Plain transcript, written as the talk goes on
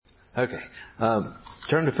Okay.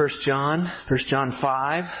 Turn to 1 John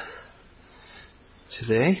 5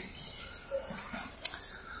 today.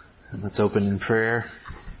 And let's open in prayer.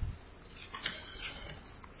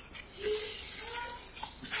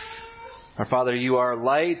 Our Father, you are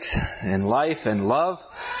light and life and love.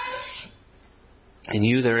 In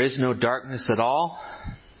you there is no darkness at all.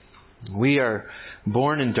 We are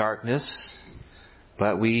born in darkness,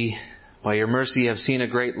 but we, by your mercy, have seen a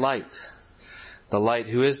great light. The light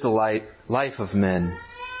who is the life of men.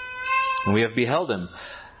 And we have beheld him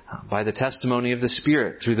by the testimony of the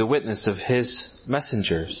Spirit through the witness of his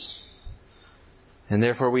messengers. And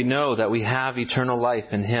therefore we know that we have eternal life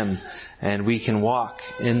in him and we can walk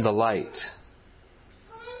in the light.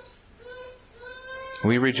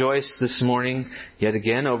 We rejoice this morning yet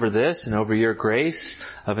again over this and over your grace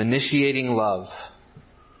of initiating love.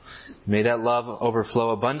 May that love overflow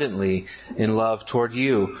abundantly in love toward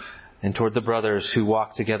you and toward the brothers who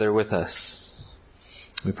walk together with us.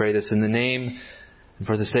 We pray this in the name and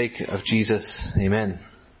for the sake of Jesus. Amen.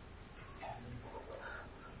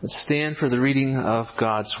 Let's stand for the reading of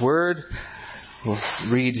God's Word. We'll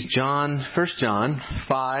read 1 John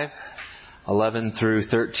 5, 11 through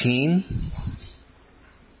 13.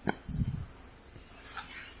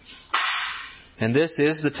 And this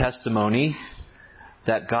is the testimony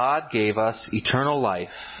that God gave us eternal life.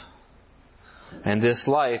 And this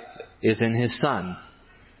life is in his Son.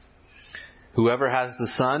 Whoever has the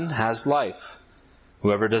Son has life.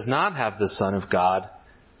 Whoever does not have the Son of God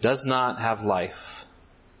does not have life.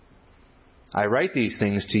 I write these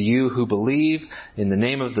things to you who believe in the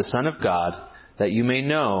name of the Son of God, that you may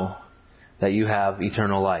know that you have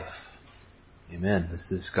eternal life. Amen. This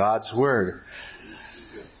is God's Word.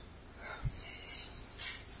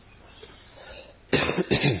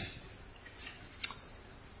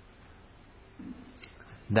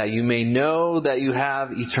 That you may know that you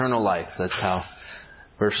have eternal life. That's how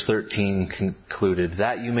verse 13 concluded.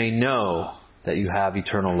 That you may know that you have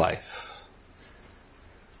eternal life.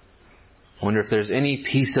 I wonder if there's any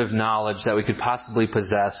piece of knowledge that we could possibly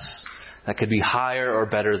possess that could be higher or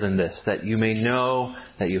better than this. That you may know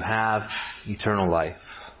that you have eternal life.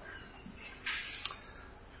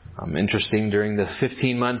 Interesting, during the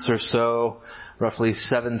 15 months or so, roughly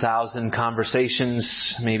 7,000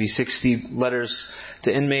 conversations, maybe 60 letters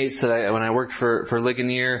to inmates that when I worked for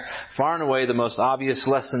Ligonier, far and away the most obvious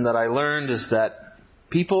lesson that I learned is that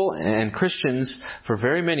people and Christians, for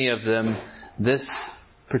very many of them, this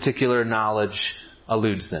particular knowledge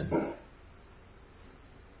eludes them.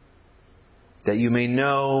 That you may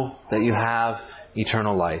know that you have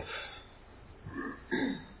eternal life.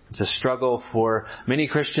 It's a struggle for many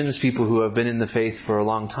Christians, people who have been in the faith for a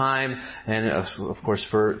long time, and of course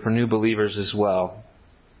for new believers as well.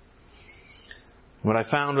 What I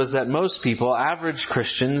found was that most people, average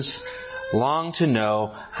Christians, long to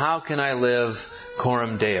know, how can I live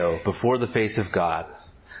coram Deo, before the face of God?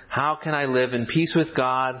 How can I live in peace with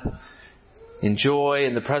God, in joy,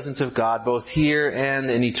 in the presence of God, both here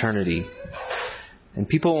and in eternity? And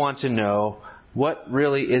people want to know, what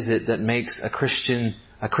really is it that makes a Christian,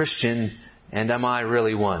 and am I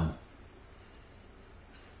really one?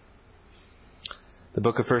 The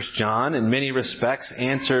book of 1 John, in many respects,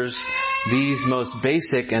 answers these most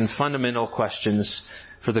basic and fundamental questions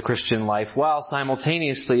for the Christian life, while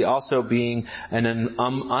simultaneously also being an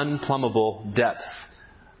unplumbable depth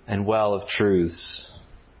and well of truths.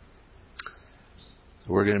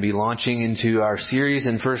 We're going to be launching into our series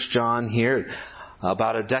in 1 John here.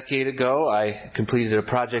 About a decade ago, I completed a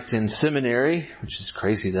project in seminary, which is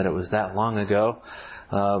crazy that it was that long ago,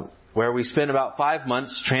 where we spent about 5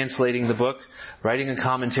 months translating the book, writing a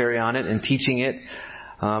commentary on it, and teaching it.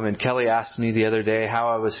 And Kelly asked me the other day how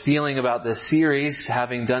I was feeling about this series,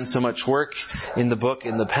 having done so much work in the book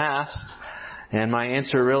in the past. And my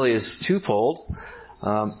answer really is twofold.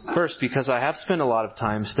 First, because I have spent a lot of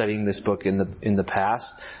time studying this book in the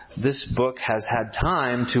past, this book has had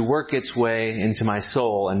time to work its way into my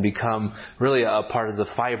soul and become really a part of the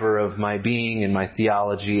fiber of my being and my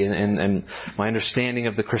theology and my understanding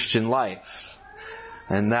of the Christian life.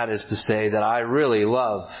 And that is to say that I really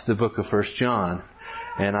love the book of 1 John.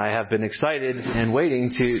 And I have been excited and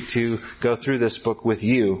waiting to go through this book with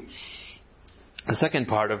you. The second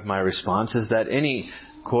part of my response is that any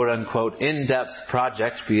quote-unquote in-depth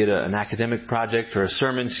project, be it an academic project or a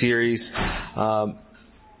sermon series,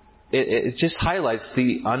 it just highlights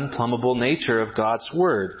the unplumbable nature of God's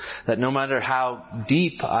Word. That no matter how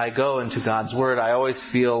deep I go into God's Word, I always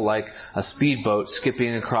feel like a speedboat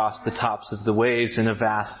skipping across the tops of the waves in a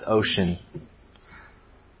vast ocean.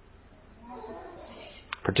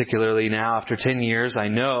 Particularly now, after 10 years, I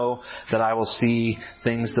know that I will see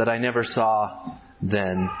things that I never saw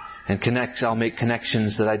then. And I'll make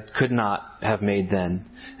connections that I could not have made then.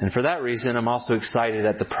 And for that reason, I'm also excited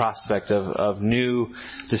at the prospect of new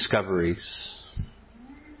discoveries.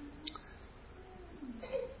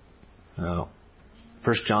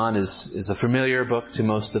 First John is a familiar book to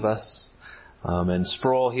most of us. And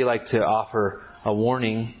Sproul, he liked to offer a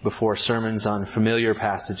warning before sermons on familiar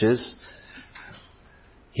passages.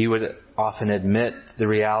 He would often admit the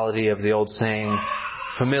reality of the old saying,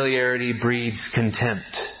 familiarity breeds contempt.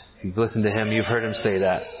 If you've listened to him, you've heard him say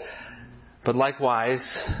that. But likewise,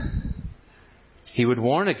 he would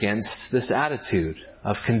warn against this attitude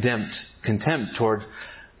of contempt toward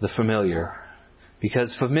the familiar.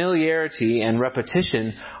 Because familiarity and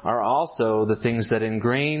repetition are also the things that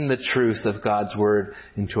ingrain the truth of God's Word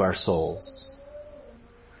into our souls.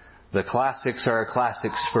 The classics are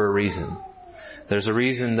classics for a reason. There's a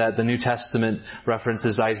reason that the New Testament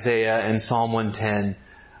references Isaiah and Psalm 110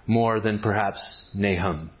 more than perhaps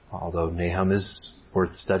Nahum, although Nahum is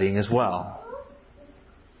worth studying as well.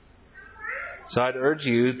 So I'd urge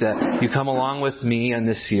you that you come along with me in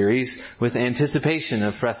this series with anticipation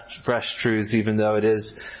of fresh truths, even though it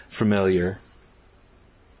is familiar.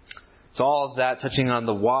 So all of that touching on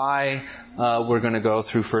the why, we're going to go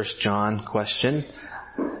through 1 John question.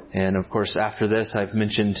 And of course, after this, I've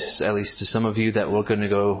mentioned, at least to some of you, that we're going to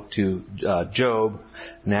go to Job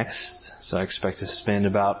next. So I expect to spend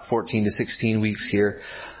about 14 to 16 weeks here.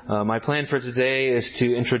 My plan for today is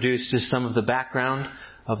to introduce just some of the background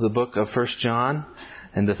of the book of 1 John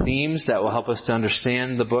and the themes that will help us to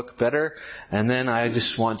understand the book better. And then I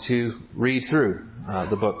just want to read through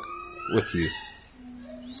the book with you.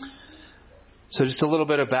 So just a little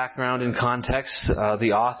bit of background and context.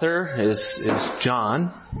 The author is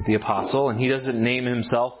John, the apostle, and he doesn't name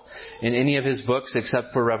himself in any of his books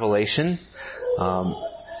except for Revelation.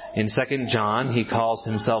 In 2 John, he calls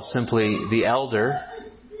himself simply the elder.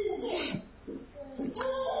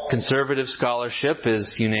 Conservative scholarship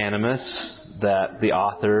is unanimous that the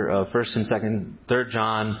author of 1st and 3rd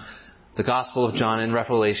John, the Gospel of John and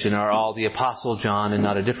Revelation are all the Apostle John and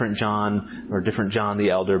not a different John or different John the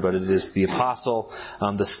Elder, but it is the Apostle.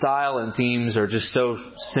 The style and themes are just so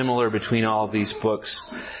similar between all of these books,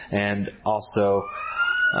 and also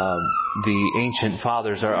the ancient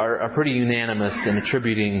fathers are pretty unanimous in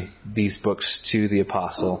attributing these books to the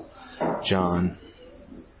Apostle John.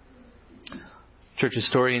 Church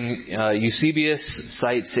historian Eusebius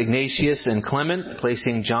cites Ignatius and Clement,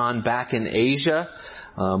 placing John back in Asia,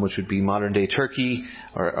 which would be modern-day Turkey,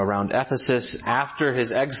 or around Ephesus, after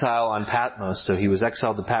his exile on Patmos. So he was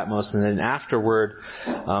exiled to Patmos, and then afterward,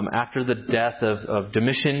 after the death of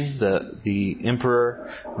Domitian, the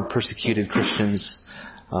emperor who persecuted Christians.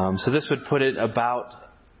 So this would put it about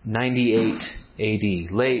 98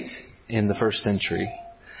 AD, late in the 1st century.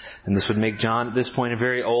 And this would make John, at this point, a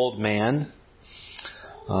very old man.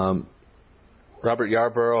 Robert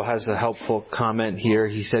Yarborough has a helpful comment here.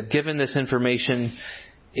 He said, given this information,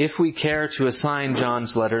 if we care to assign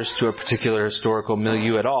John's letters to a particular historical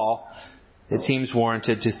milieu at all, it seems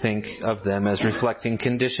warranted to think of them as reflecting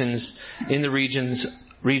conditions in the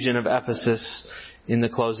region of Ephesus in the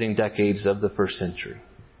closing decades of the 1st century.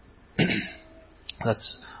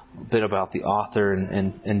 That's a bit about the author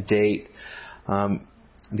and date.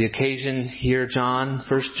 The occasion here,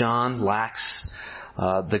 1 John lacks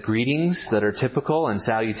the greetings that are typical and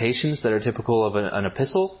salutations that are typical of an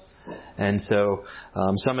epistle. And so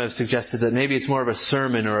some have suggested that maybe it's more of a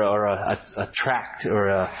sermon or a tract or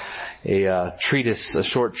a treatise, a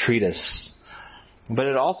short treatise. But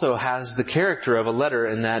it also has the character of a letter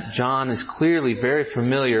in that John is clearly very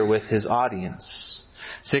familiar with his audience.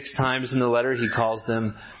 6 times in the letter he calls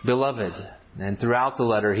them beloved. And throughout the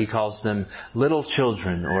letter he calls them little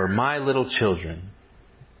children or my little children.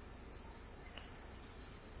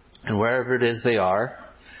 And wherever it is they are,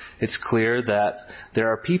 it's clear that there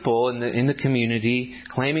are people in the community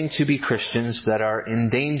claiming to be Christians that are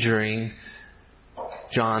endangering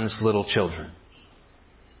John's little children.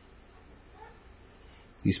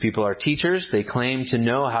 These people are teachers. They claim to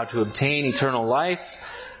know how to obtain eternal life,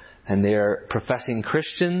 and they are professing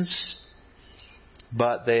Christians,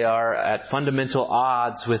 but they are at fundamental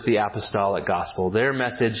odds with the apostolic gospel. Their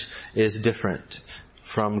message is different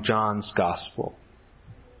from John's gospel.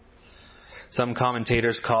 Some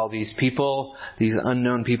commentators call these people, these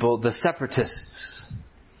unknown people, the separatists.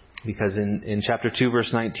 Because in chapter 2,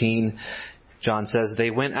 verse 19, John says,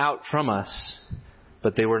 they went out from us,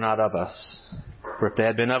 but they were not of us. For if they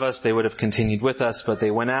had been of us, they would have continued with us, but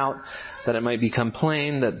they went out, that it might become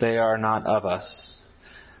plain that they are not of us.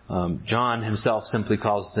 John himself simply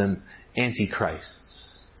calls them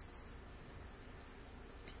antichrists.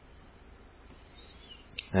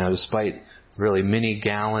 Now, despite really many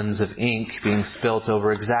gallons of ink being spilt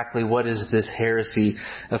over exactly what is this heresy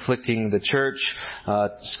afflicting the church,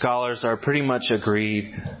 scholars are pretty much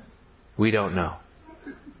agreed, we don't know.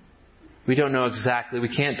 We don't know exactly.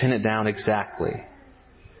 We can't pin it down exactly.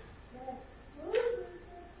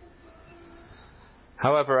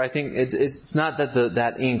 However, I think it's not that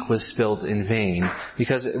that ink was spilled in vain,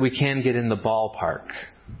 because we can get in the ballpark.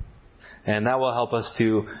 And that will help us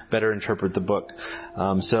to better interpret the book.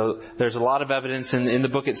 So there's a lot of evidence in the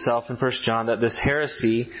book itself, in 1 John, that this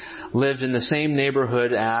heresy lived in the same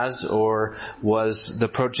neighborhood as, or was the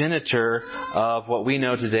progenitor of what we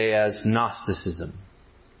know today as Gnosticism.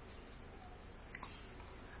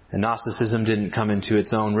 And Gnosticism didn't come into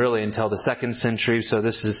its own really until the 2nd century, so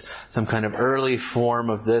this is some kind of early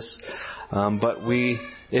form of this. But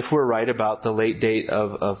if we're right about the late date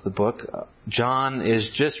of the book, John is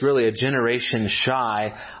just really a generation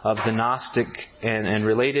shy of the Gnostic and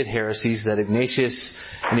related heresies that Ignatius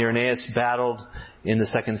and Irenaeus battled in the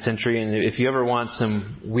 2nd century. And if you ever want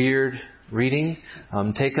some weird reading,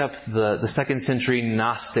 take up the 2nd century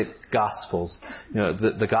Gnostic Gospels.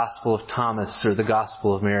 The Gospel of Thomas or the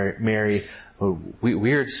Gospel of Mary.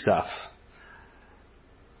 Weird stuff.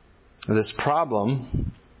 This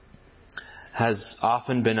problem has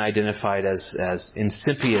often been identified as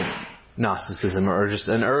incipient Gnosticism, or just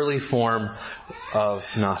an early form of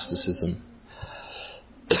Gnosticism.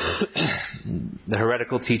 The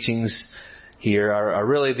heretical teachings here are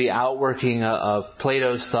really the outworking of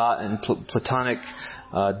Plato's thought and Platonic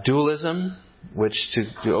dualism, which, to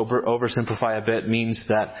oversimplify a bit, means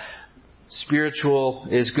that spiritual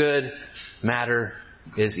is good, matter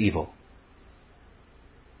is evil.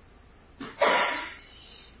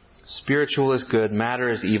 Spiritual is good, matter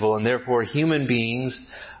is evil, and therefore human beings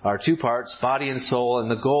are two parts, body and soul, and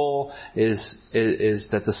the goal is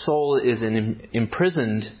that the soul is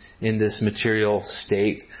imprisoned in this material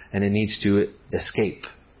state, and it needs to escape.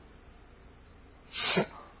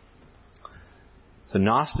 So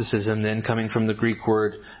Gnosticism, then, coming from the Greek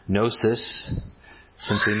word gnosis,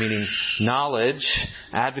 simply meaning knowledge,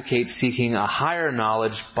 advocates seeking a higher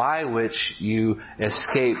knowledge by which you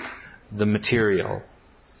escape the material.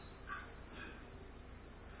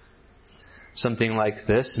 Something like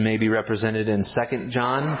this may be represented in 2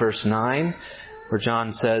 John, verse 9, where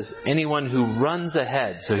John says, anyone who runs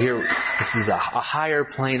ahead. So here, this is a higher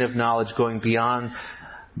plane of knowledge going beyond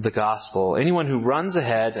the gospel. Anyone who runs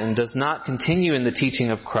ahead and does not continue in the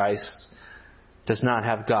teaching of Christ does not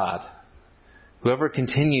have God. Whoever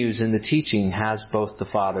continues in the teaching has both the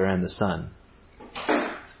Father and the Son.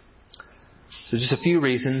 So just a few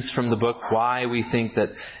reasons from the book why we think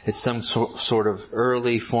that it's some sort of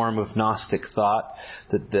early form of Gnostic thought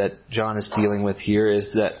that John is dealing with here is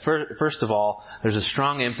that, first of all, there's a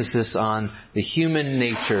strong emphasis on the human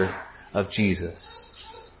nature of Jesus.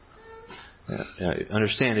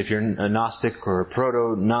 Understand, if you're a Gnostic or a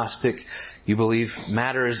proto-Gnostic, you believe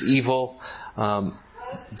matter is evil.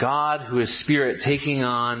 God, who is Spirit, taking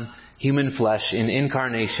on human flesh in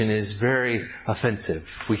incarnation is very offensive.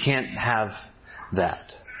 We can't have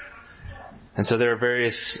that. And so there are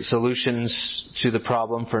various solutions to the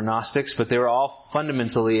problem for Gnostics, but they were all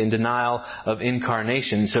fundamentally in denial of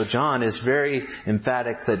incarnation. So John is very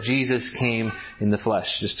emphatic that Jesus came in the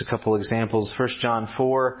flesh. Just a couple examples. 1 John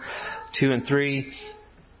 4, 2 and 3.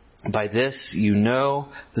 By this you know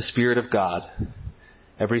the Spirit of God.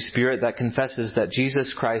 Every spirit that confesses that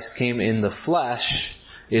Jesus Christ came in the flesh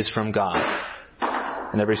is from God.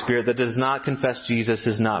 And every spirit that does not confess Jesus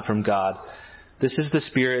is not from God. This is the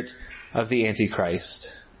spirit of the Antichrist,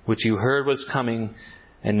 which you heard was coming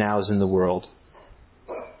and now is in the world.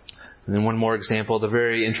 And then one more example, the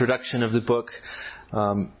very introduction of the book,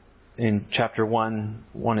 in chapter 1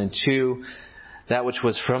 and 2, that which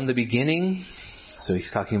was from the beginning, so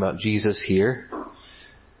he's talking about Jesus here,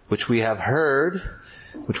 which we have heard,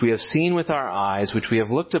 which we have seen with our eyes, which we have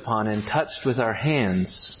looked upon and touched with our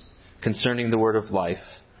hands, concerning the word of life.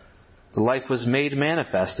 The life was made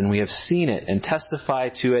manifest, and we have seen it, and testify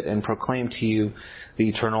to it, and proclaim to you the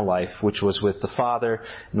eternal life, which was with the Father,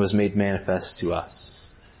 and was made manifest to us.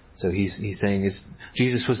 So he's saying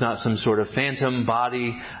Jesus was not some sort of phantom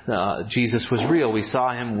body. Jesus was real. We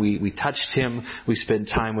saw him, we touched him, we spent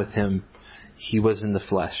time with him. He was in the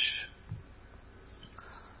flesh.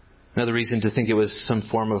 Another reason to think it was some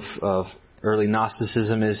form of early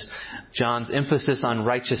Gnosticism is John's emphasis on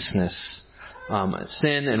righteousness.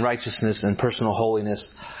 sin and righteousness and personal holiness.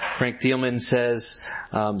 Frank Thielman says,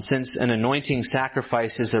 since an anointing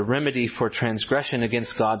sacrifice is a remedy for transgression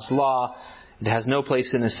against God's law, it has no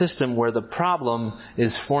place in a system where the problem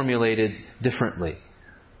is formulated differently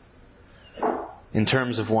in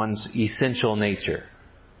terms of one's essential nature.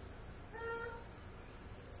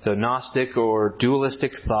 So Gnostic or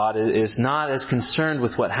dualistic thought is not as concerned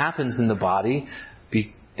with what happens in the body,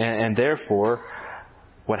 and therefore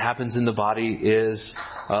what happens in the body is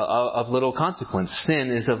of little consequence.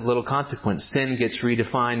 Sin is of little consequence. Sin gets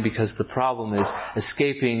redefined because the problem is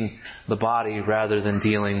escaping the body rather than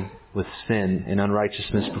dealing with sin and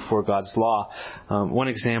unrighteousness before God's law. One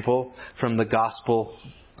example from the Gospel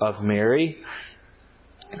of Mary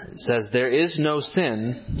says, "There is no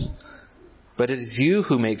sin, but it is you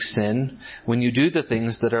who make sin when you do the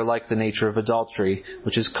things that are like the nature of adultery,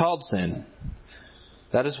 which is called sin.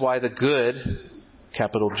 That is why the good,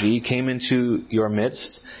 capital G, came into your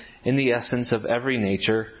midst in the essence of every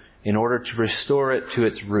nature in order to restore it to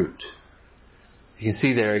its root." You can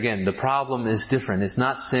see there again, the problem is different. It's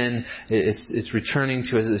not sin, it's returning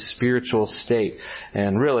to a spiritual state.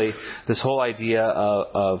 And really, this whole idea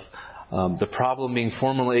of the problem being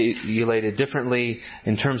formulated differently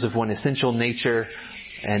in terms of one essential nature,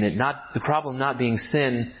 and the problem not being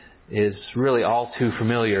sin, is really all too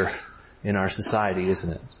familiar in our society,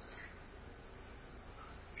 isn't it?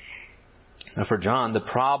 Now for John, the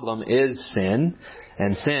problem is sin.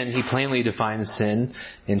 And sin, he plainly defines sin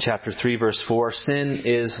in chapter 3, verse 4. Sin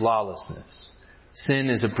is lawlessness. Sin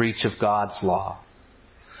is a breach of God's law.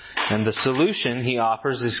 And the solution he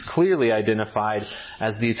offers is clearly identified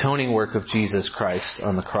as the atoning work of Jesus Christ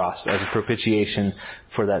on the cross as a propitiation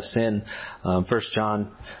for that sin. 1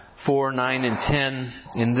 John 4, 9 and 10.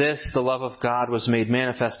 "In this the love of God was made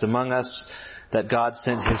manifest among us, that God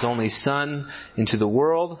sent His only Son into the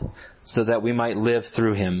world so that we might live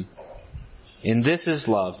through Him. In this is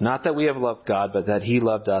love, not that we have loved God, but that He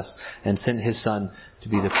loved us and sent His Son to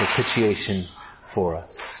be the propitiation for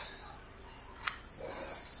us."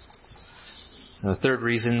 The third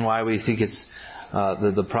reason why we think it's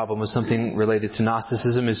the problem with something related to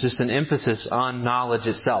Gnosticism is just an emphasis on knowledge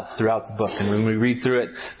itself throughout the book. And when we read through it,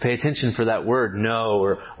 pay attention for that word,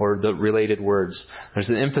 know, or the related words. There's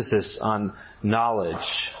an emphasis on knowledge.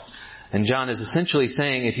 And John is essentially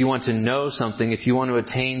saying, if you want to know something, if you want to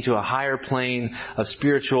attain to a higher plane of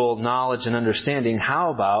spiritual knowledge and understanding,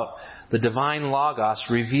 how about the divine Logos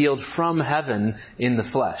revealed from heaven in the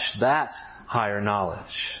flesh? That's higher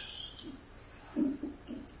knowledge.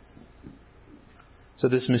 So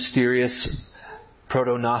this mysterious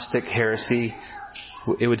proto-Gnostic heresy,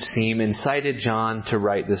 it would seem, incited John to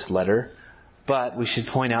write this letter. But we should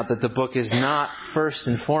point out that the book is not first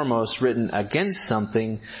and foremost written against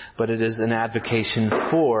something, but it is an advocation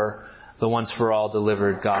for the once-for-all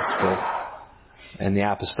delivered gospel and the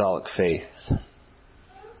apostolic faith.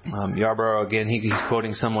 Yarbrough, again, he's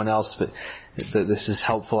quoting someone else, but this is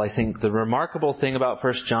helpful. I think the remarkable thing about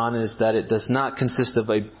 1 John is that it does not consist of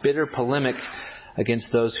a bitter polemic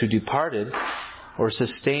against those who departed or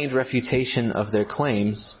sustained refutation of their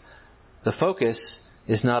claims. The focus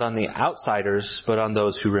is not on the outsiders, but on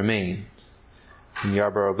those who remain. And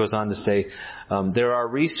Yarbrough goes on to say, there are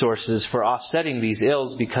resources for offsetting these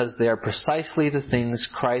ills because they are precisely the things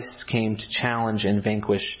Christ came to challenge and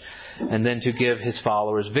vanquish, and then to give His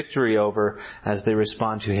followers victory over as they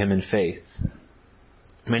respond to Him in faith.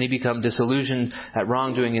 Many become disillusioned at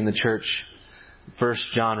wrongdoing in the church. 1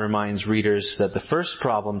 John reminds readers that the first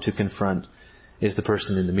problem to confront is the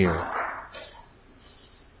person in the mirror.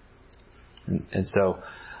 And so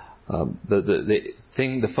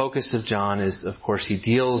the focus of John is, of course, he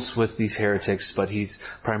deals with these heretics, but he's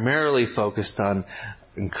primarily focused on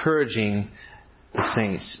encouraging the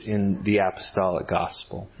saints in the apostolic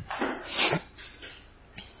gospel.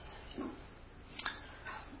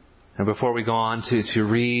 And before we go on to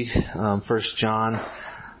read 1 John,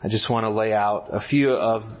 I just want to lay out a few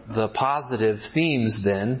of the positive themes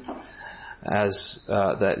then, as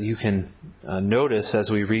that you can notice as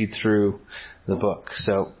we read through the book.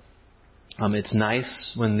 So it's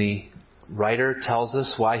nice when the writer tells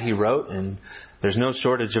us why he wrote, and there's no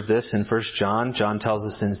shortage of this in 1 John. John tells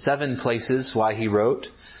us in 7 places why he wrote.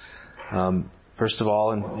 First of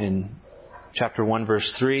all, in chapter 1,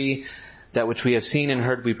 verse 3, that which we have seen and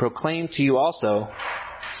heard we proclaim to you also,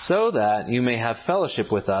 so that you may have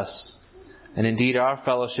fellowship with us. And indeed our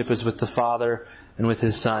fellowship is with the Father and with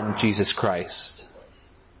His Son, Jesus Christ.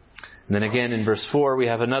 And then again in verse 4 we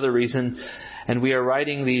have another reason, and we are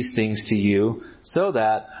writing these things to you so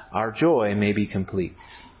that our joy may be complete.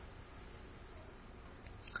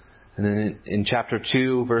 And then in chapter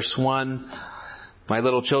 2, verse 1, My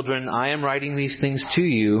little children, I am writing these things to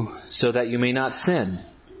you so that you may not sin.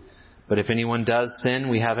 But if anyone does sin,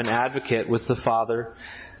 we have an advocate with the Father,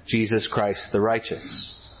 Jesus Christ the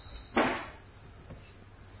righteous.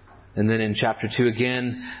 And then in chapter 2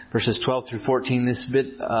 again, verses 12 through 14, this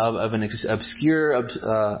bit of an obscure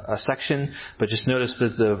section, but just notice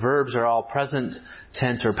that the verbs are all present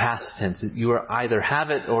tense or past tense. You either have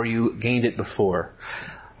it or you gained it before.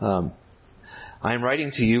 I am writing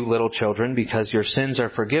to you, little children, because your sins are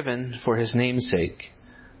forgiven for His name's sake.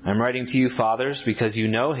 I am writing to you, fathers, because you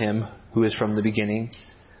know Him who is from the beginning.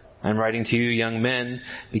 I am writing to you, young men,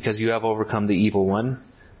 because you have overcome the evil one.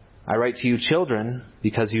 I write to you, children,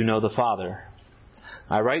 because you know the Father.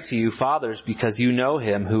 I write to you, fathers, because you know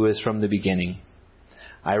Him who is from the beginning.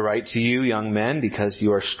 I write to you, young men, because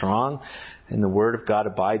you are strong, and the word of God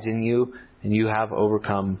abides in you, and you have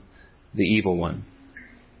overcome the evil one.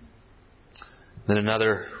 Then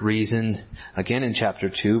another reason, again in chapter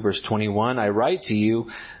 2, verse 21, I write to you,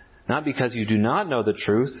 not because you do not know the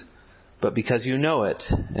truth, but because you know it,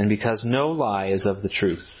 and because no lie is of the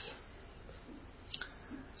truth.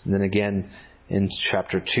 And then again in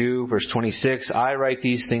chapter 2, verse 26, I write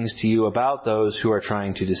these things to you about those who are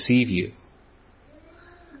trying to deceive you.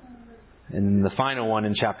 And the final one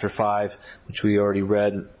in chapter 5, which we already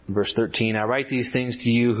read, verse 13, I write these things to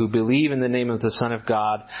you who believe in the name of the Son of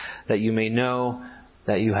God, that you may know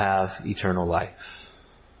that you have eternal life.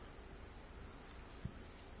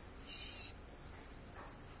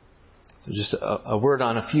 So just a word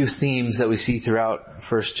on a few themes that we see throughout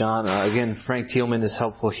 1 John. Again, Frank Thielman is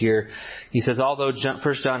helpful here. He says, although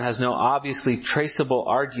 1 John has no obviously traceable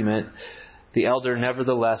argument, the elder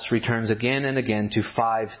nevertheless returns again and again to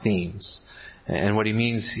 5 themes. And what he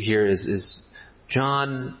means here is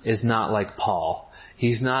John is not like Paul.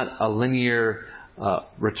 He's not a linear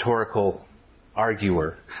rhetorical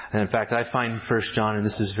arguer. And in fact, I find 1 John, and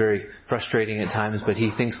this is very frustrating at times, but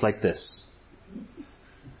he thinks like this.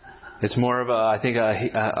 It's more of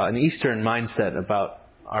an Eastern mindset about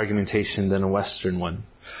argumentation than a Western one.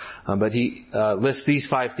 But he lists these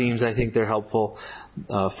 5 themes. I think they're helpful.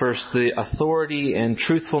 First, the authority and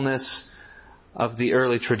truthfulness of the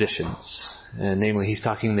early traditions. And namely, he's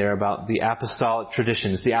talking there about the apostolic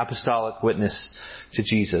traditions, the apostolic witness to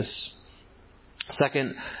Jesus.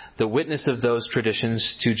 Second, the witness of those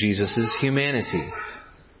traditions to Jesus' humanity.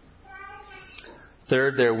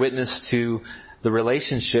 Third, their witness to the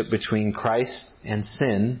relationship between Christ and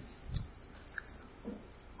sin.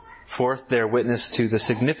 Fourth, their witness to the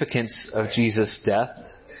significance of Jesus' death.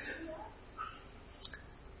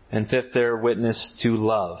 And fifth, their witness to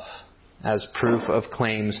love as proof of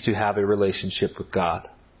claims to have a relationship with God.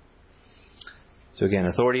 So again,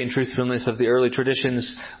 authority and truthfulness of the early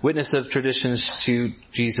traditions, witness of traditions to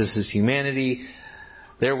Jesus' humanity,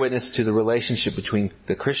 their witness to the relationship between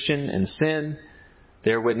the Christian and sin,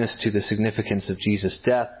 their witness to the significance of Jesus'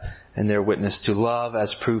 death, and their witness to love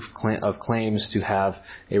as proof of claims to have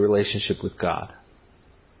a relationship with God.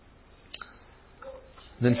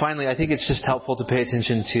 Then finally, I think it's just helpful to pay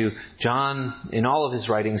attention to John. In all of his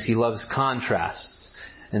writings, he loves contrast.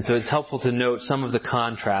 And so it's helpful to note some of the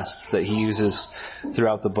contrasts that he uses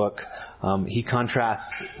throughout the book. He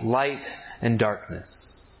contrasts light and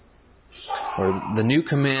darkness, or the new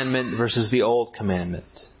commandment versus the old commandment.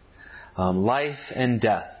 Life and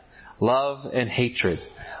death, love and hatred,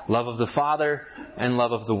 love of the Father and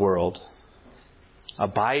love of the world,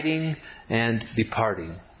 abiding and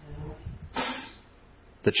departing,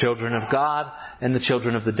 the children of God and the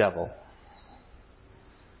children of the devil,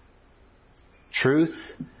 truth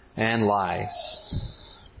and lies,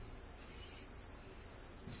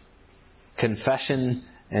 confession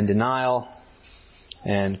and denial,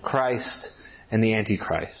 and Christ and the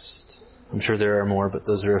Antichrist. I'm sure there are more, but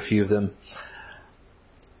those are a few of them.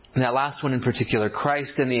 And that last one in particular,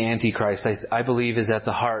 Christ and the Antichrist, I believe is at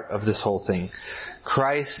the heart of this whole thing.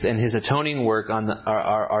 Christ and His atoning work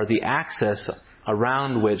are the axis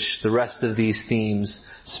around which the rest of these themes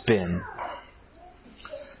spin.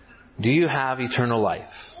 Do you have eternal life?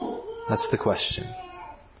 That's the question.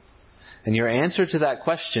 And your answer to that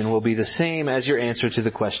question will be the same as your answer to the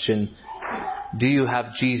question, do you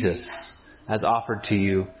have Jesus as offered to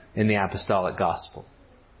you in the apostolic gospel?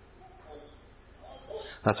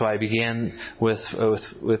 That's why I began with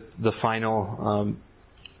the final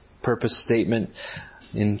purpose statement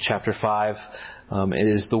in chapter 5. It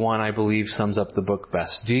is the one I believe sums up the book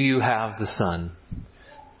best. Do you have the Son?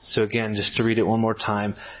 So again, just to read it one more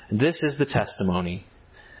time. This is the testimony,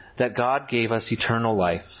 that God gave us eternal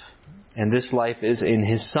life, and this life is in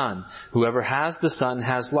His Son. Whoever has the Son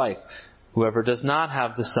has life. Whoever does not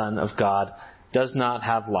have the Son of God does not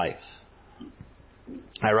have life.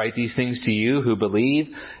 I write these things to you who believe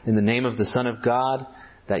in the name of the Son of God,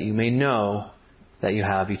 that you may know that you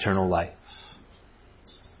have eternal life.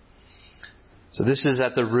 So this is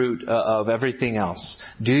at the root of everything else.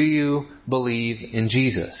 Do you believe in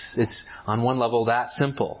Jesus? It's on one level that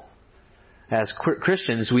simple. As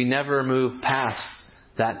Christians, we never move past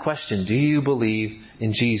that question. Do you believe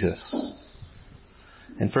in Jesus?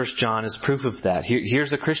 And 1 John is proof of that.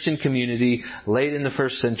 Here's a Christian community late in the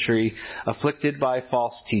first century, afflicted by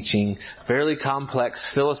false teaching, fairly complex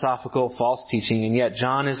philosophical false teaching, and yet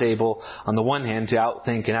John is able, on the one hand, to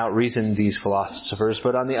outthink and outreason these philosophers,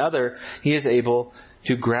 but on the other, he is able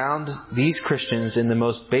to ground these Christians in the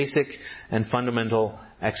most basic and fundamental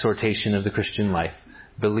exhortation of the Christian life.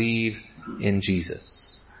 Believe in Jesus.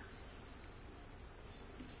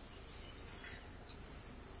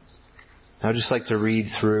 I would just like to read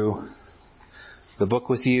through the book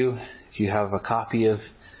with you. If you have a copy of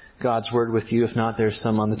God's Word with you, if not, there's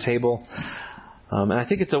some on the table. And I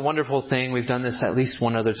think it's a wonderful thing. We've done this at least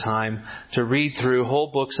one other time, to read through whole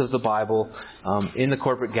books of the Bible in the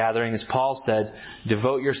corporate gathering. As Paul said,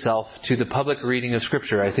 devote yourself to the public reading of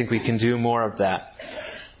Scripture. I think we can do more of that.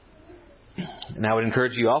 And I would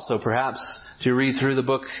encourage you also, perhaps, to read through the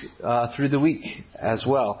book through the week as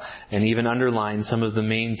well, and even underline some of the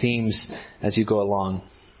main themes as you go along.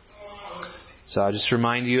 So I'll just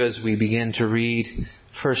remind you as we begin to read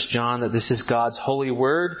 1 John that this is God's holy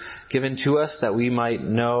word given to us that we might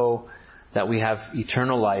know that we have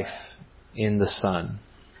eternal life in the Son.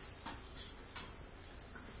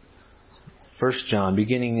 1 John,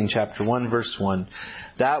 beginning in chapter 1, verse 1.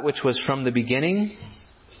 That which was from the beginning,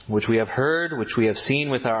 which we have heard, which we have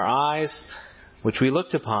seen with our eyes, which we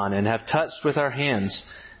looked upon and have touched with our hands,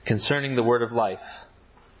 concerning the word of life.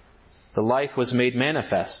 The life was made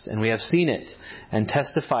manifest, and we have seen it, and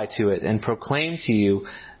testify to it, and proclaim to you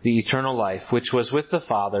the eternal life, which was with the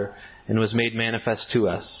Father, and was made manifest to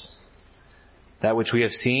us. That which we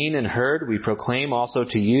have seen and heard we proclaim also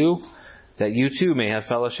to you, that you too may have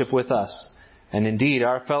fellowship with us. And indeed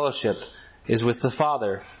our fellowship is with the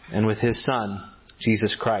Father, and with His Son,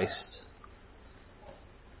 Jesus Christ.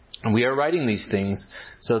 And we are writing these things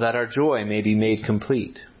so that our joy may be made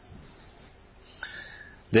complete.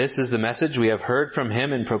 This is the message we have heard from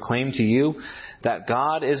Him and proclaimed to you, that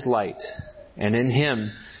God is light, and in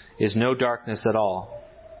Him is no darkness at all.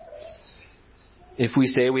 If we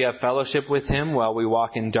say we have fellowship with Him while we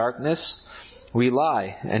walk in darkness, we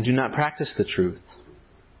lie and do not practice the truth.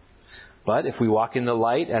 But if we walk in the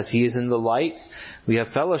light as He is in the light, we have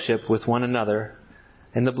fellowship with one another,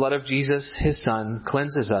 and the blood of Jesus, His Son,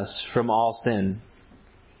 cleanses us from all sin.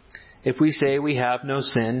 If we say we have no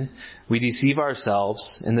sin, we deceive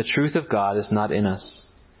ourselves, and the truth of God is not in us.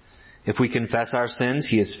 If we confess our sins,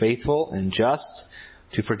 He is faithful and just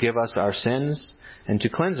to forgive us our sins and to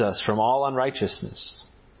cleanse us from all unrighteousness.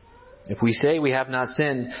 If we say we have not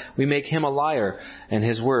sinned, we make Him a liar, and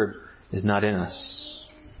His word is not in us.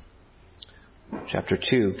 Chapter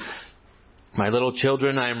 2. My little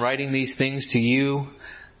children, I am writing these things to you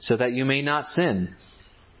so that you may not sin.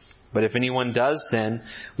 But if anyone does sin,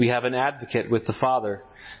 we have an advocate with the Father,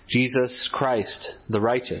 Jesus Christ, the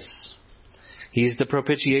righteous. He is the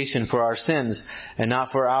propitiation for our sins, and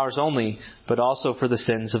not for ours only, but also for the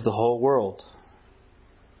sins of the whole world.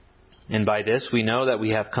 And by this we know that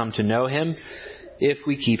we have come to know Him, if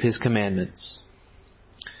we keep His commandments.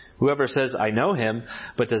 Whoever says, I know Him,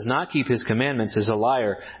 but does not keep His commandments is a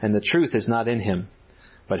liar, and the truth is not in him.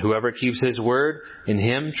 But whoever keeps His word, in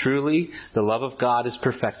him truly the love of God is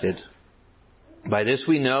perfected. By this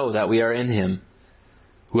we know that we are in Him.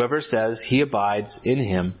 Whoever says he abides in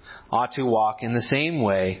Him ought to walk in the same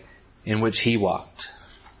way in which He walked.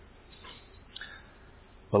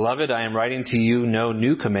 Beloved, I am writing to you no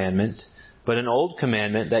new commandment, but an old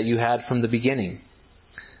commandment that you had from the beginning.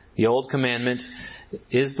 The old commandment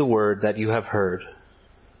is the word that you have heard.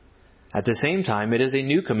 At the same time, it is a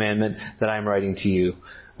new commandment that I am writing to you,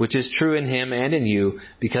 which is true in Him and in you,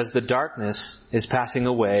 because the darkness is passing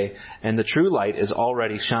away and the true light is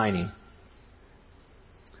already shining.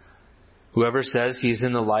 Whoever says he is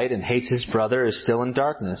in the light and hates his brother is still in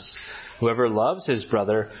darkness. Whoever loves his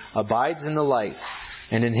brother abides in the light,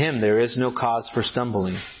 and in him there is no cause for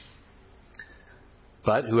stumbling.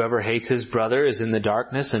 But whoever hates his brother is in the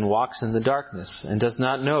darkness and walks in the darkness, and does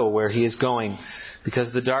not know where he is going,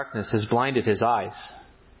 because the darkness has blinded his eyes.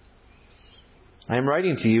 I am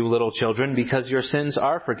writing to you, little children, because your sins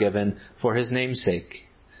are forgiven for His name's sake.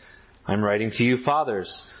 I am writing to you,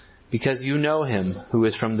 fathers, because you know Him who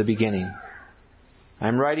is from the beginning. I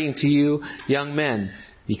am writing to you, young men,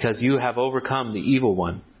 because you have overcome the evil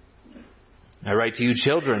one. I write to you,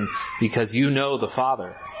 children, because you know the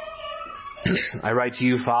Father. I write to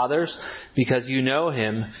you, fathers, because you know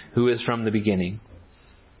him who is from the beginning.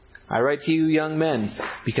 I write to you, young men,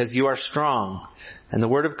 because you are strong, and the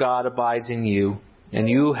word of God abides in you, and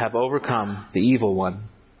you have overcome the evil one.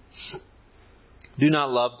 Do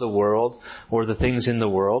not love the world or the things in the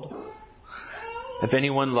world. If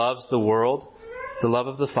anyone loves the world, the love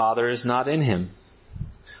of the Father is not in him.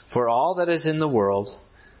 For all that is in the world,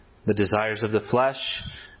 the desires of the flesh,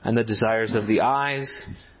 and the desires of the eyes,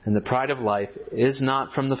 and the pride of life, is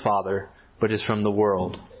not from the Father, but is from the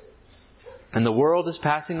world. And the world is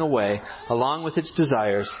passing away along with its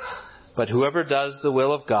desires, but whoever does the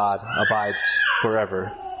will of God abides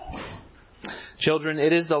forever. Children,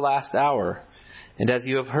 it is the last hour, and as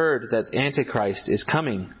you have heard that Antichrist is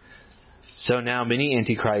coming, so now many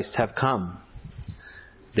Antichrists have come.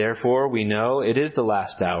 Therefore we know it is the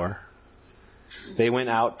last hour. They went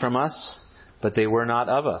out from us, but they were not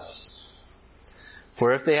of us.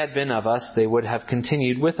 For if they had been of us, they would have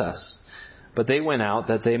continued with us. But they went out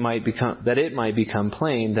that it might become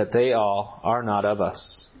plain that they all are not of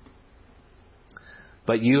us.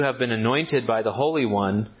 But you have been anointed by the Holy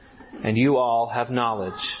One, and you all have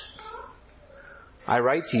knowledge. I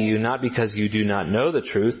write to you not because you do not know the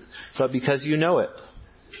truth, but because you know it,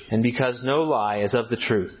 and because no lie is of the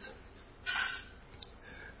truth.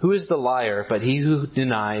 Who is the liar but he who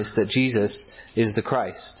denies that Jesus is the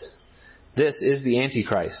Christ? This is the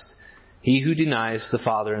Antichrist, he who denies the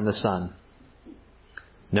Father and the Son.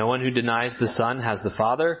 No one who denies the Son has the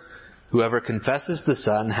Father. Whoever confesses the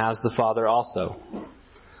Son has the Father also.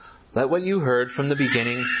 Let what you heard from the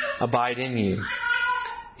beginning abide in you.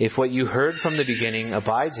 If what you heard from the beginning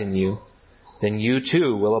abides in you, then you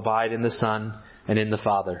too will abide in the Son and in the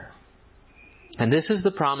Father. And this is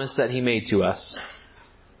the promise that he made to us,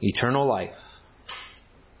 eternal life.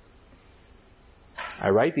 I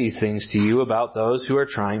write these things to you about those who are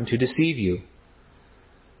trying to deceive you.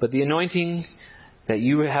 But the anointing that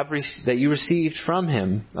you received from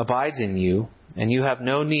him abides in you, and you have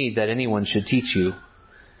no need that anyone should teach you.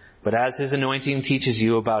 But as his anointing teaches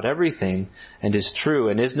you about everything, and is true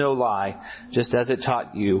and is no lie, just as it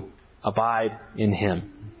taught you, abide in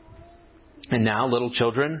him. And now, little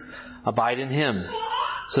children, abide in him,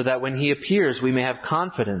 so that when he appears we may have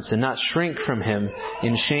confidence and not shrink from him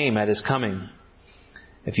in shame at his coming.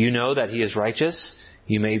 If you know that he is righteous,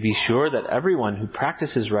 you may be sure that everyone who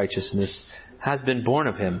practices righteousness has been born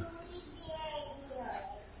of him.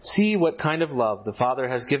 See what kind of love the Father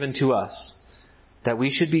has given to us, that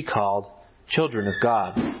we should be called children of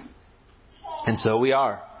God. And so we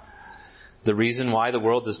are. The reason why the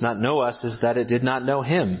world does not know us is that it did not know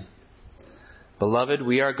him. Beloved,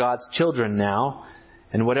 we are God's children now,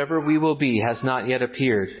 and whatever we will be has not yet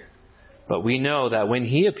appeared. But we know that when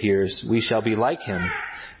he appears, we shall be like him,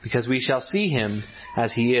 because we shall see him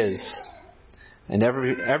as he is. And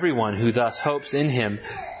everyone who thus hopes in him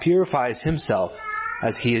purifies himself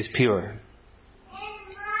as he is pure.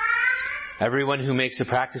 Everyone who makes a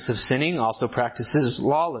practice of sinning also practices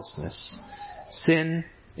lawlessness. Sin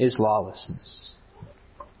is lawlessness.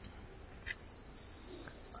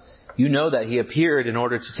 You know that he appeared in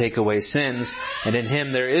order to take away sins, and in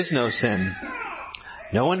him there is no sin.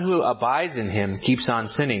 No one who abides in him keeps on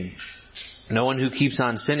sinning. No one who keeps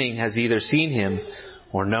on sinning has either seen him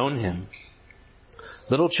or known him.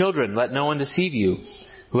 Little children, let no one deceive you.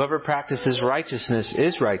 Whoever practices righteousness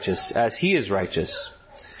is righteous, as he is righteous.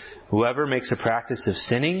 Whoever makes a practice of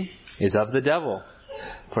sinning is of the devil,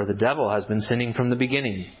 for the devil has been sinning from the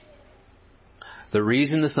beginning. The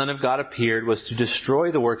reason the Son of God appeared was to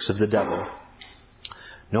destroy the works of the devil.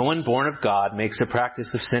 No one born of God makes a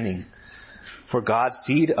practice of sinning, for God's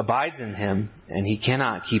seed abides in him, and he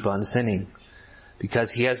cannot keep on sinning,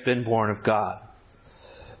 because he has been born of God.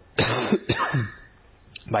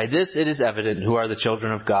 By this it is evident who are the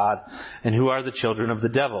children of God and who are the children of the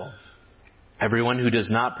devil. Everyone who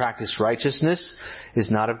does not practice righteousness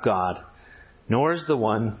is not of God, nor is the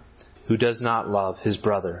one who does not love his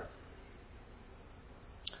brother.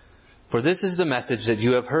 For this is the message that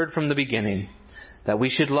you have heard from the beginning, that we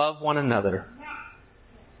should love one another.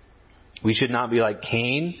 We should not be like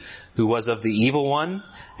Cain, who was of the evil one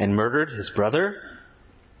and murdered his brother.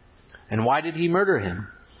 And why did he murder him?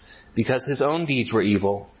 Because his own deeds were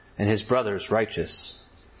evil and his brother's righteous.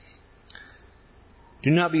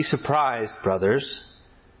 Do not be surprised, brothers,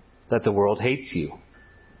 that the world hates you.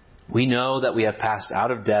 We know that we have passed out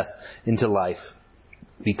of death into life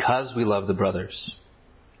because we love the brothers.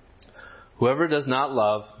 Whoever does not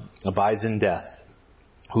love abides in death.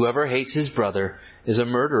 Whoever hates his brother is a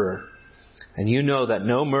murderer, and you know that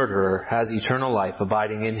no murderer has eternal life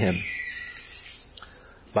abiding in him.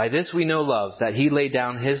 By this we know love, that he laid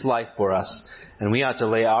down his life for us, and we ought to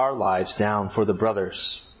lay our lives down for the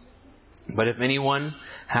brothers. But if anyone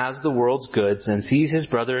has the world's goods and sees his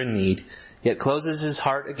brother in need, yet closes his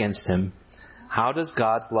heart against him, how does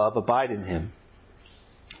God's love abide in him?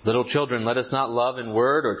 Little children, let us not love in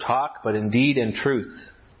word or talk, but in deed and truth.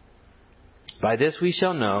 By this we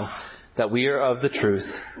shall know that we are of the truth,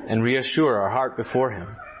 and reassure our heart before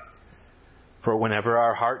him. For whenever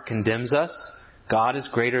our heart condemns us, God is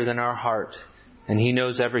greater than our heart, and he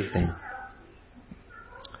knows everything.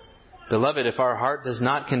 Beloved, if our heart does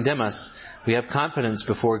not condemn us, we have confidence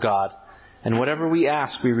before God, and whatever we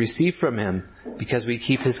ask we receive from him, because we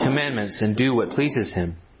keep his commandments and do what pleases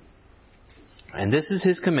him. And this is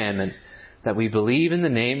his commandment, that we believe in the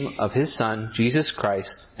name of his Son, Jesus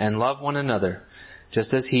Christ, and love one another,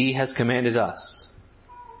 just as he has commanded us.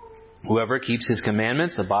 Whoever keeps his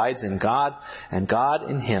commandments abides in God, and God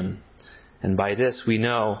in him. And by this we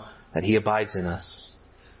know that he abides in us,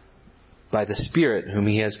 by the Spirit whom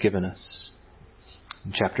he has given us.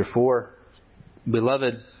 In chapter 4,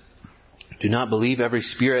 Beloved, do not believe every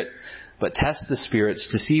spirit, but test the spirits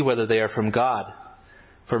to see whether they are from God.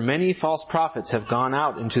 For many false prophets have gone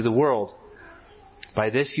out into the world. By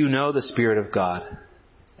this you know the Spirit of God.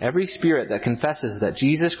 Every spirit that confesses that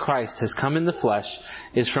Jesus Christ has come in the flesh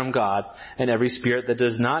is from God, and every spirit that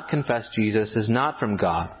does not confess Jesus is not from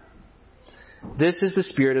God. This is the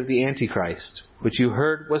spirit of the Antichrist, which you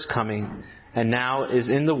heard was coming, and now is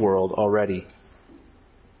in the world already.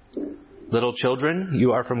 Little children,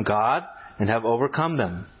 you are from God, and have overcome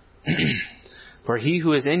them. For he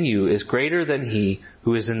who is in you is greater than he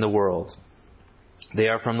who is in the world. They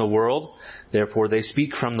are from the world, therefore they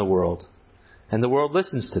speak from the world, and the world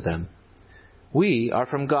listens to them. We are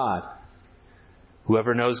from God.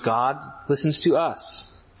 Whoever knows God listens to us.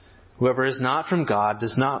 Whoever is not from God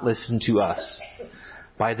does not listen to us.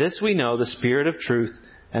 By this we know the spirit of truth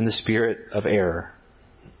and the spirit of error.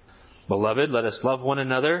 Beloved, let us love one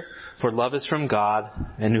another, for love is from God,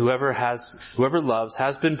 and whoever loves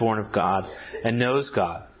has been born of God and knows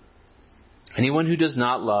God. Anyone who does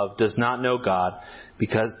not love does not know God,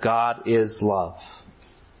 because God is love.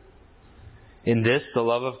 In this the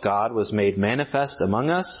love of God was made manifest among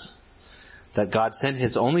us, that God sent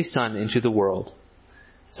his only Son into the world,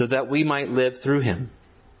 so that we might live through him.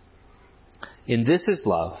 In this is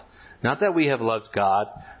love, not that we have loved God,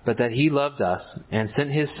 but that he loved us and sent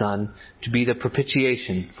his Son to be the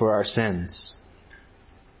propitiation for our sins.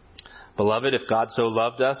 Beloved, if God so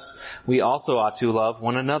loved us, we also ought to love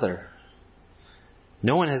one another.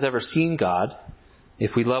 No one has ever seen God.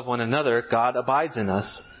 If we love one another, God abides in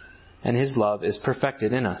us, and his love is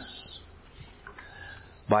perfected in us.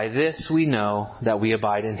 By this we know that we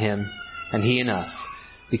abide in him, and he in us,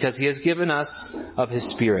 because he has given us of his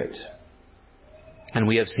Spirit. And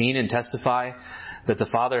we have seen and testify that the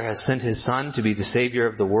Father has sent his Son to be the Savior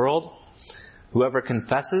of the world. Whoever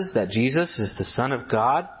confesses that Jesus is the Son of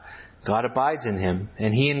God, God abides in him,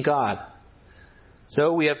 and he in God.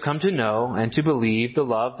 So we have come to know and to believe the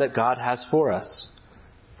love that God has for us.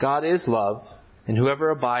 God is love, and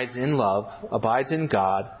whoever abides in love abides in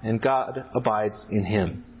God, and God abides in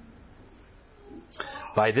him.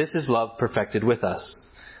 By this is love perfected with us,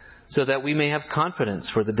 so that we may have confidence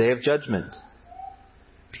for the day of judgment.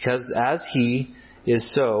 Because as he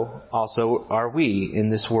is, so also are we in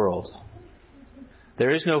this world.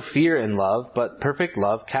 There is no fear in love, but perfect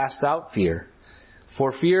love casts out fear.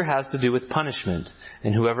 For fear has to do with punishment,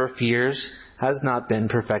 and whoever fears has not been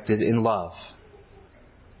perfected in love.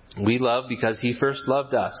 We love because he first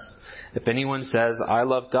loved us. If anyone says, I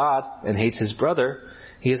love God, and hates his brother,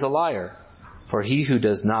 he is a liar. For he who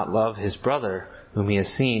does not love his brother, whom he has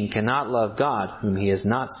seen, cannot love God, whom he has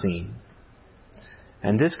not seen.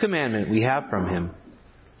 And this commandment we have from him: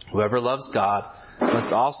 whoever loves God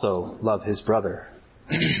must also love his brother.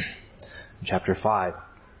 Chapter 5.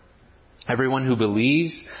 Everyone who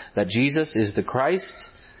believes that Jesus is the Christ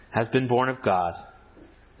has been born of God.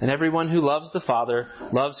 And everyone who loves the Father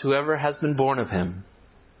loves whoever has been born of him.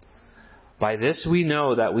 By this we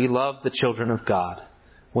know that we love the children of God,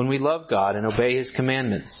 when we love God and obey his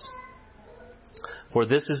commandments. For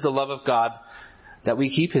this is the love of God, that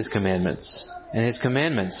we keep his commandments, and his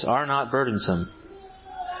commandments are not burdensome.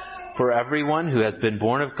 For everyone who has been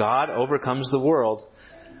born of God overcomes the world,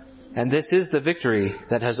 and this is the victory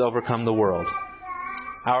that has overcome the world: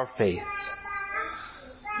 our faith.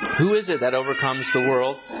 Who is it that overcomes the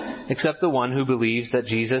world except the one who believes that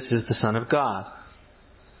Jesus is the Son of God?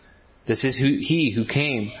 This is he who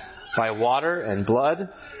came by water and blood,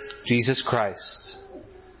 Jesus Christ.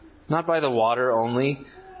 Not by the water only,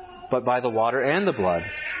 but by the water and the blood.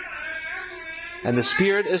 And the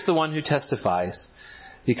Spirit is the one who testifies,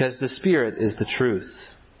 because the Spirit is the truth.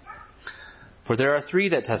 For there are three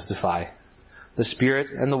that testify, the Spirit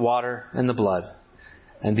and the water and the blood,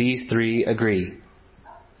 and these three agree.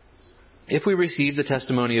 If we receive the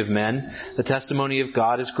testimony of men, the testimony of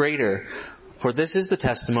God is greater. For this is the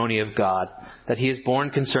testimony of God, that He is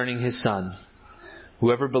born concerning His Son.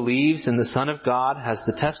 Whoever believes in the Son of God has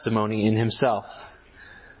the testimony in himself.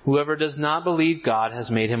 Whoever does not believe God has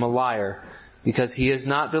made him a liar, because he has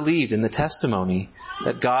not believed in the testimony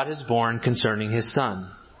that God has borne concerning His Son.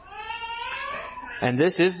 And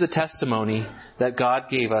this is the testimony that God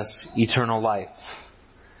gave us eternal life.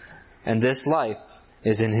 And this life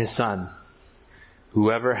is in His Son.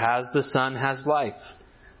 Whoever has the Son has life.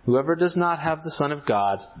 Whoever does not have the Son of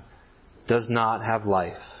God does not have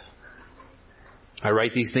life. I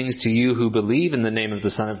write these things to you who believe in the name of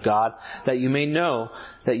the Son of God, that you may know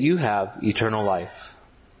that you have eternal life.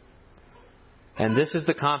 And this is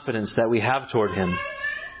the confidence that we have toward Him,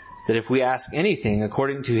 that if we ask anything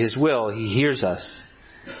according to His will, He hears us.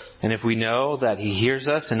 And if we know that He hears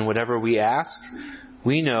us in whatever we ask,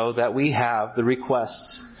 we know that we have the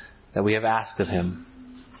requests that we have asked of Him.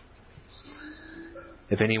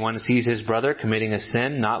 If anyone sees his brother committing a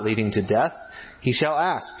sin not leading to death, he shall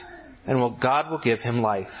ask, and God will give him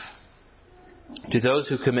life. To those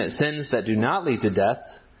who commit sins that do not lead to death,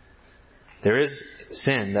 there is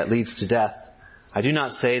sin that leads to death. I do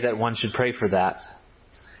not say that one should pray for that.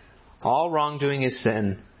 All wrongdoing is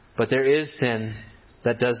sin, but there is sin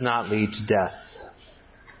that does not lead to death.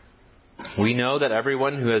 We know that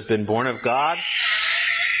everyone who has been born of God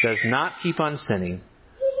does not keep on sinning.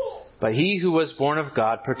 But he who was born of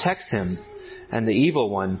God protects him, and the evil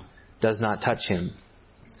one does not touch him.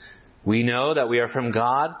 We know that we are from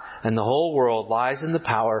God, and the whole world lies in the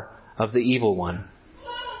power of the evil one.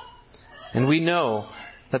 And we know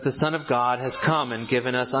that the Son of God has come and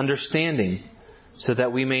given us understanding, so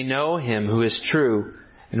that we may know Him who is true,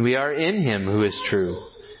 and we are in Him who is true,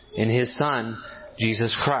 in His Son,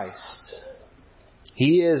 Jesus Christ.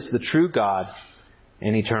 He is the true God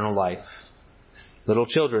and eternal life. Little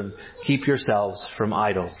children, keep yourselves from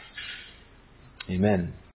idols. Amen.